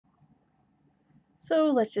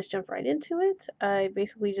So let's just jump right into it. I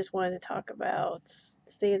basically just wanted to talk about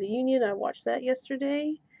State of the Union. I watched that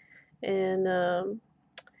yesterday, and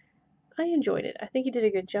I enjoyed it. I think he did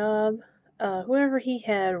a good job. Whoever he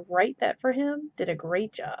had write that for him did a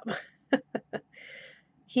great job.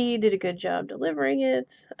 He did a good job delivering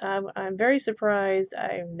it. I'm very surprised.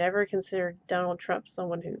 I've never considered Donald Trump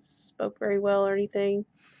someone who spoke very well or anything.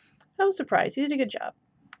 I was surprised. He did a good job.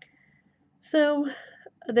 So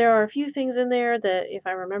there are a few things in there that, if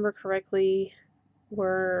I remember correctly,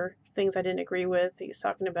 were things I didn't agree with. He was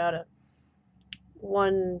talking about a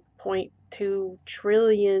 $1.2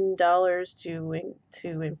 trillion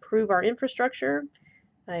to improve our infrastructure.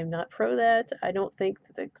 I am not pro that. I don't think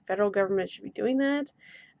that the federal government should be doing that.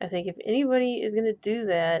 I think if anybody is going to do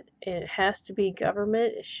that, it has to be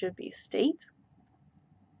government. It should be state.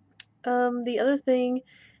 The other thing,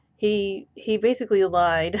 he basically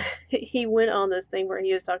lied. He went on this thing where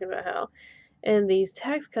he was talking about how, and these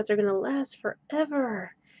tax cuts are going to last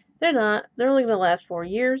forever. They're not. They're only going to last 4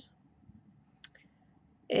 years.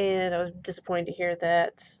 And I was disappointed to hear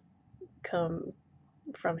that come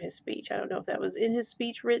from his speech. I don't know if that was in his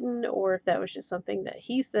speech written or if that was just something that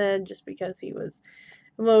he said just because he was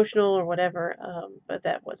emotional or whatever, but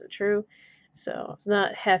that wasn't true. So I was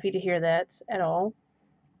not happy to hear that at all.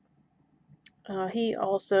 He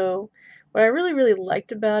also, what I really, really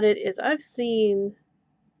liked about it is I've seen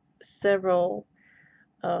several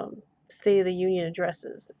State of the Union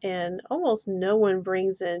addresses, and almost no one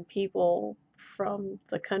brings in people from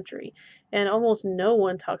the country. And almost no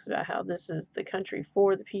one talks about how this is the country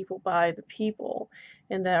for the people, by the people,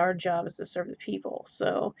 and that our job is to serve the people.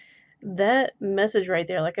 So that message right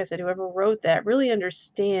there, like I said, whoever wrote that really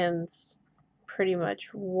understands pretty much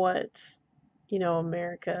what,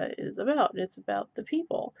 America is about. It's about the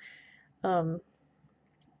people. Um,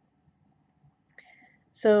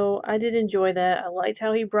 so I did enjoy that. I liked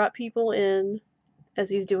how he brought people in as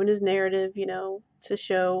he's doing his narrative,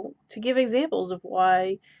 to give examples of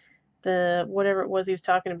why the whatever it was he was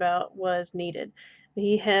talking about was needed.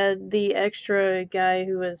 He had the extra guy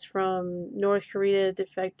who was from North Korea,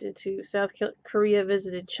 defected to South Korea,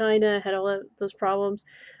 visited China, had all those problems.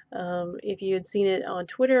 If you had seen it on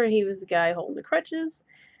Twitter, he was the guy holding the crutches.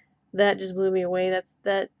 That just blew me away.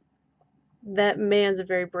 That man's a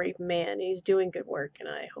very brave man. He's doing good work, and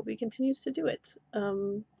I hope he continues to do it.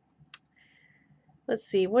 Let's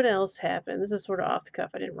see, what else happened? This is sort of off the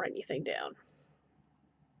cuff. I didn't write anything down.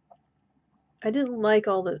 I didn't like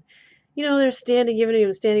all the, they're giving him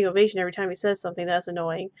a standing ovation every time he says something. That's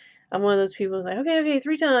annoying. I'm one of those people who's like, okay, okay,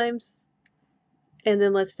 3 times, and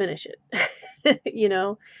then let's finish it.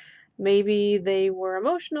 Maybe they were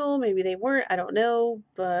emotional, maybe they weren't. I don't know,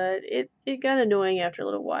 but it got annoying after a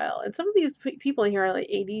little while. And some of these people in here are like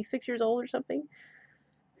 86 years old or something.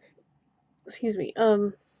 Excuse me.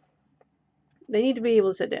 They need to be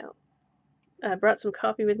able to sit down. I brought some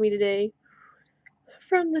coffee with me today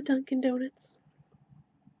from the Dunkin' Donuts.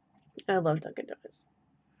 I love Dunkin' Donuts.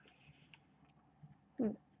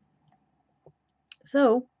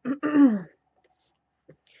 So,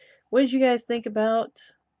 what did you guys think about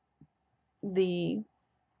the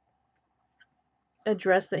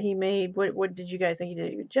address that he made? What did you guys think? He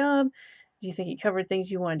did a good job? Do you think he covered things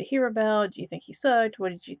you wanted to hear about? Do you think he sucked?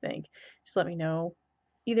 What did you think? Just let me know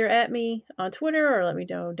either at me on Twitter or let me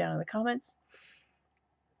know down in the comments.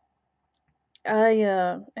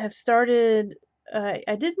 I have started.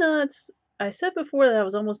 I did not. I said before that I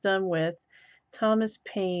was almost done with Thomas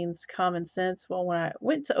Paine's Common Sense. Well, when I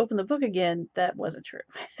went to open the book again, that wasn't true.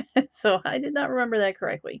 So I did not remember that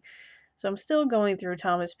correctly. So I'm still going through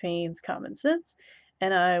Thomas Paine's Common Sense,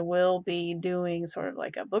 and I will be doing sort of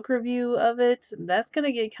like a book review of it. That's going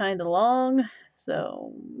to get kind of long,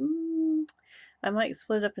 so I might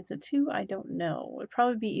split it up into two. I don't know. It'd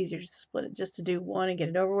probably be easier to split it just to do one and get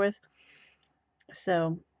it over with.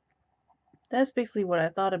 So that's basically what I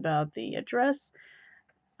thought about the address.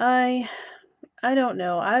 I I don't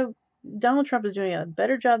know. I Donald Trump is doing a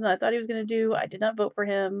better job than I thought he was going to do. I did not vote for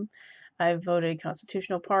him. I voted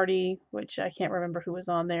Constitutional Party, which I can't remember who was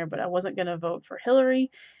on there, but I wasn't going to vote for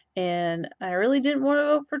Hillary. And I really didn't want to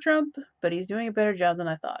vote for Trump, but he's doing a better job than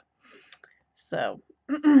I thought. So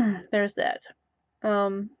there's that.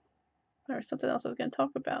 Um, there was something else I was going to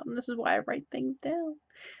talk about, and this is why I write things down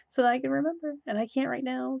so that I can remember, and I can't right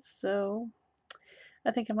now. So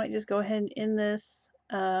I think I might just go ahead and end this.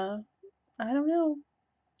 I don't know.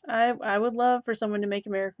 I would love for someone to make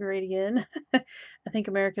America great again. I think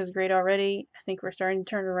America is great already. I think we're starting to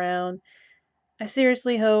turn around. I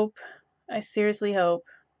seriously hope, I seriously hope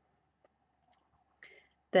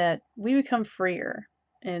that we become freer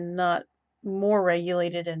and not more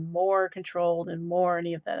regulated and more controlled and more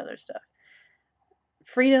any of that other stuff.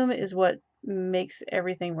 Freedom is what makes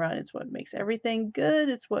everything run. It's what makes everything good.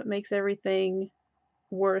 It's what makes everything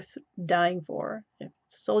worth dying for. If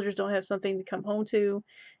soldiers don't have something to come home to,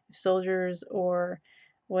 if soldiers or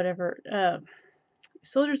whatever,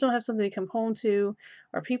 soldiers don't have something to come home to,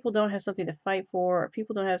 or people don't have something to fight for, or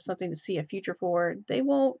people don't have something to see a future for, they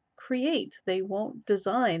won't create, they won't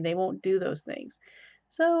design, they won't do those things.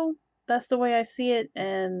 So that's the way I see it,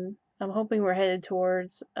 and I'm hoping we're headed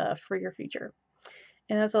towards a freer future.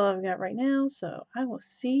 And that's all I've got right now, so I will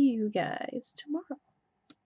see you guys tomorrow.